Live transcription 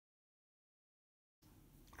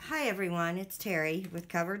Hi everyone, it's Teri with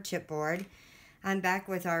Covered Chipboard. I'm back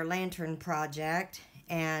with our lantern project,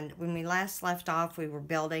 and when we last left off we were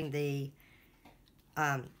building the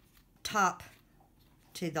top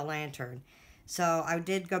to the lantern. So I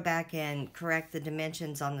did go back and correct the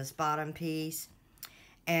dimensions on this bottom piece,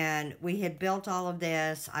 and we had built all of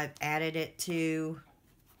this. I've added it to,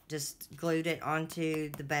 just glued it onto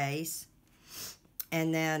the base,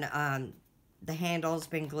 and then the handle's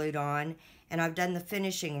been glued on, and I've done the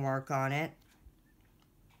finishing work on it.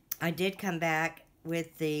 I did come back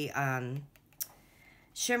with the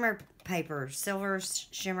shimmer paper, silver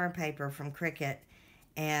shimmer paper from Cricut,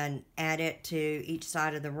 and add it to each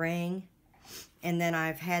side of the ring. And then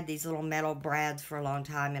I've had these little metal brads for a long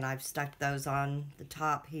time, and I've stuck those on the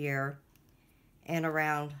top here and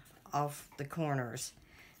around off the corners.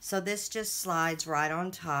 So this just slides right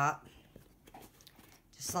on top,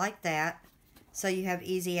 just like that. So you have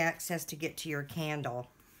easy access to get to your candle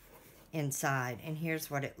inside. And here's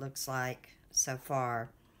what it looks like so far.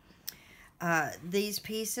 These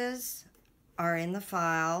pieces are in the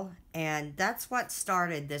file, and that's what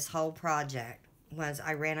started this whole project, was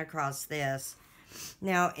I ran across this.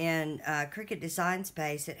 Now in Cricut Design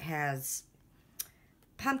Space, it has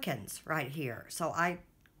pumpkins right here. So I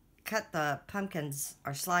cut the pumpkins,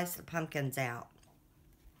 or slice the pumpkins out.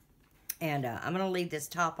 And I'm going to leave this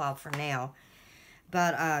top off for now.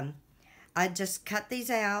 But I just cut these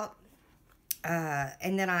out,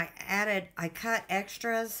 and then I cut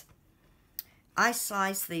extras. I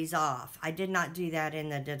sliced these off. I did not do that in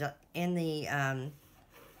the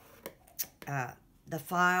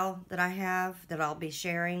file that I have that I'll be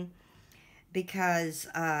sharing, because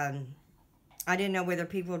I didn't know whether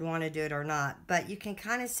people would want to do it or not. But you can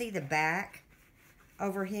kind of see the back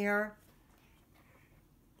over here.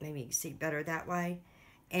 Maybe you can see better that way.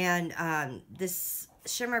 And this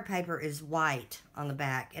shimmer paper is white on the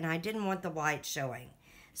back, and I didn't want the white showing.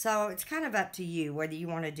 So it's kind of up to you whether you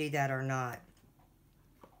want to do that or not.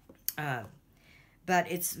 But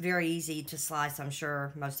it's very easy to slice. I'm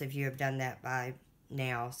sure most of you have done that by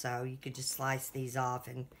now. So you could just slice these off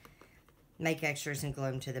and make extras and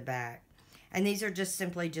glue them to the back. And these are just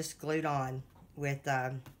simply just glued on with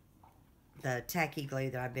the tacky glue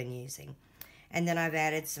that I've been using. And then I've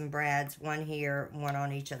added some brads, one here, one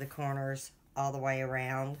on each of the corners, all the way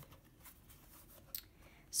around.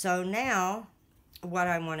 So now, what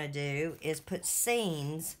I want to do is put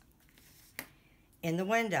scenes in the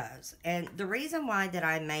windows. And the reason why that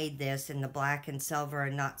I made this in the black and silver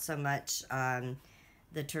and not so much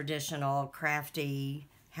the traditional crafty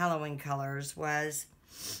Halloween colors was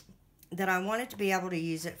that I wanted to be able to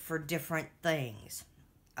use it for different things.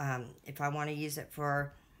 If I want to use it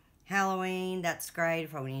for Halloween, that's great.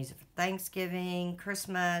 If I want to use it for Thanksgiving,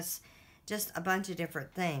 Christmas, just a bunch of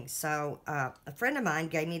different things. So a friend of mine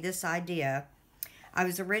gave me this idea. I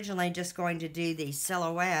was originally just going to do these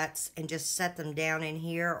silhouettes and just set them down in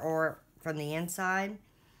here or from the inside.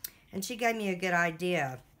 And she gave me a good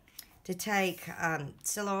idea to take why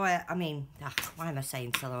am I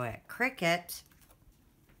saying silhouette? Cricut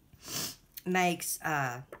makes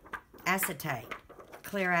acetate,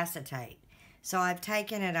 clear acetate. So I've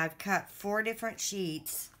taken it, I've cut 4 different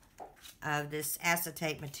sheets of this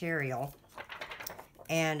acetate material,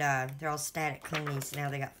 and they're all static cleanies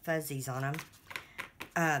now. They got fuzzies on them.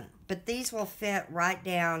 But these will fit right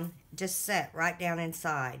down, just set right down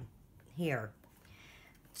inside here.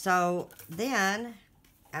 So then,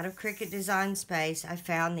 out of Cricut Design Space, I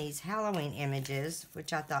found these Halloween images,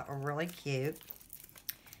 which I thought were really cute.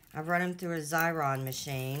 I've run them through a Xyron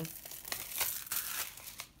machine.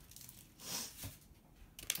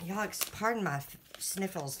 Y'all, pardon my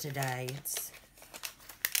sniffles today.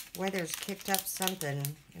 Weather's kicked up something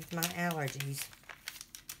with my allergies.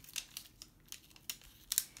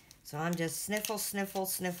 So I'm just sniffles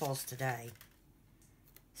today.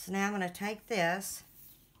 So now I'm going to take this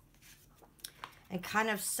and kind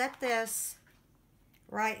of set this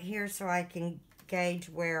right here so I can gauge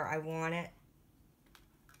where I want it.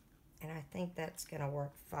 And I think that's going to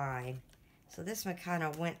work fine. So this one kind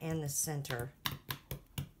of went in the center.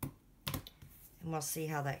 And we'll see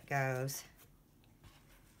how that goes.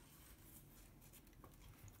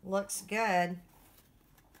 Looks good.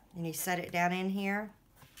 And you set it down in here.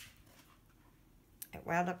 It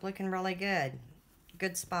wound up looking really good.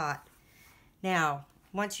 Good spot. Now,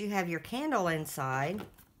 once you have your candle inside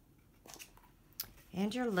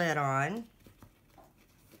and your lid on,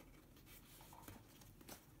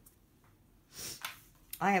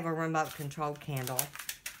 I have a remote controlled candle.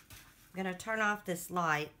 I'm going to turn off this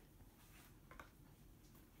light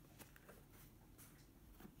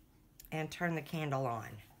and turn the candle on.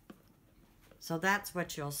 So that's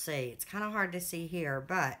what you'll see. It's kind of hard to see here,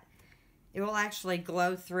 but it will actually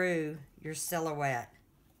glow through your silhouette.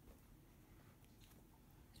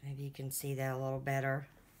 Maybe you can see that a little better.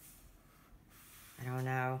 I don't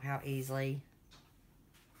know how easily.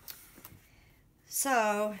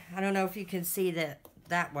 So, I don't know if you can see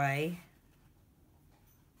that way.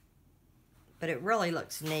 But it really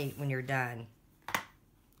looks neat when you're done.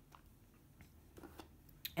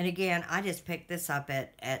 And again, I just picked this up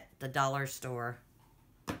at the dollar store.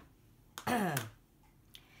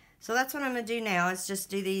 So that's what I'm going to do now, is just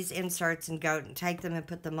do these inserts and go and take them and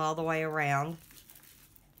put them all the way around.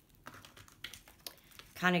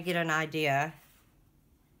 Kind of get an idea.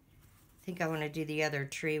 I think I want to do the other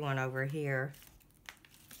tree one over here.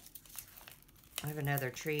 I have another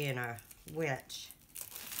tree and a witch.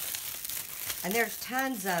 And there's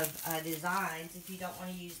tons of designs. If you don't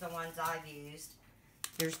want to use the ones I've used,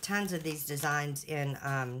 there's tons of these designs in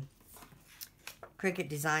Cricut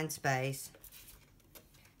Design Space.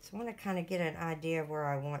 So I want to kind of get an idea of where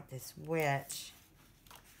I want this witch.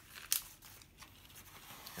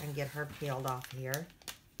 I can get her peeled off here.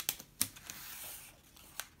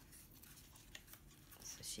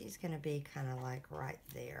 So she's going to be kind of like right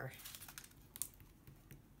there.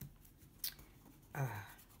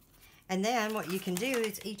 And then what you can do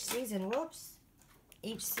is each season,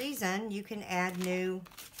 each season you can add new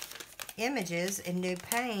images and new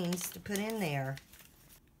panes to put in there.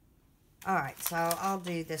 Alright, so I'll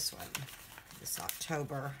do this one, this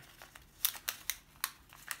October.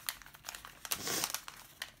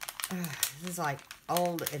 This is like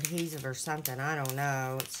old adhesive or something, I don't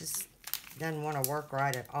know. It just doesn't want to work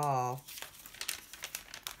right at all.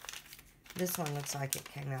 This one looks like it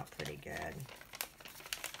came out pretty good.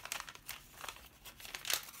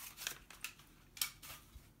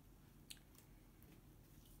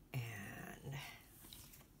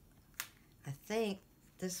 I think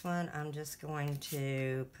this one I'm just going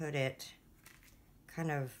to put it kind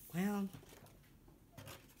of, well,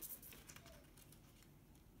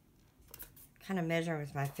 kind of measuring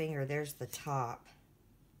with my finger. There's the top.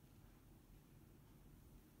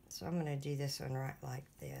 So I'm going to do this one right like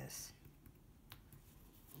this.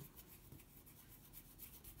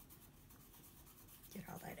 Get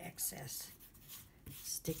all that excess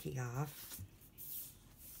sticky off.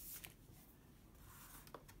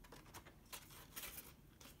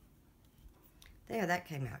 There, that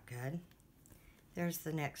came out good. There's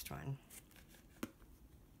the next one.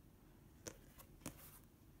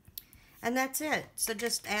 And that's it. So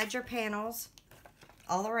just add your panels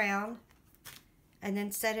all around and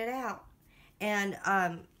then set it out. And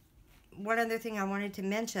one other thing I wanted to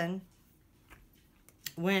mention,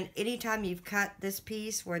 anytime you've cut this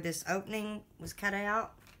piece where this opening was cut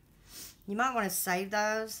out, you might want to save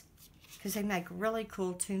those because they make really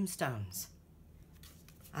cool tombstones.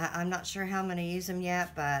 I'm not sure how I'm going to use them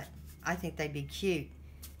yet, but I think they'd be cute.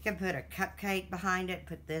 You can put a cupcake behind it,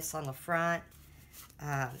 put this on the front,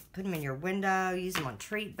 put them in your window, use them on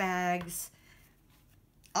treat bags,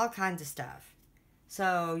 all kinds of stuff.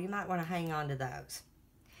 So you might want to hang on to those.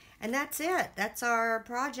 And that's it. That's our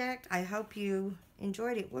project. I hope you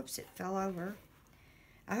enjoyed it. Whoops, it fell over.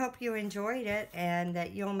 I hope you enjoyed it and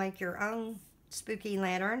that you'll make your own spooky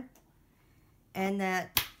lantern and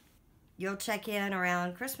that you'll check in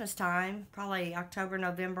around Christmas time, probably October,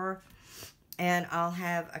 November, and I'll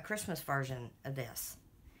have a Christmas version of this.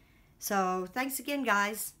 So, thanks again,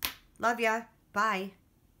 guys. Love ya. Bye.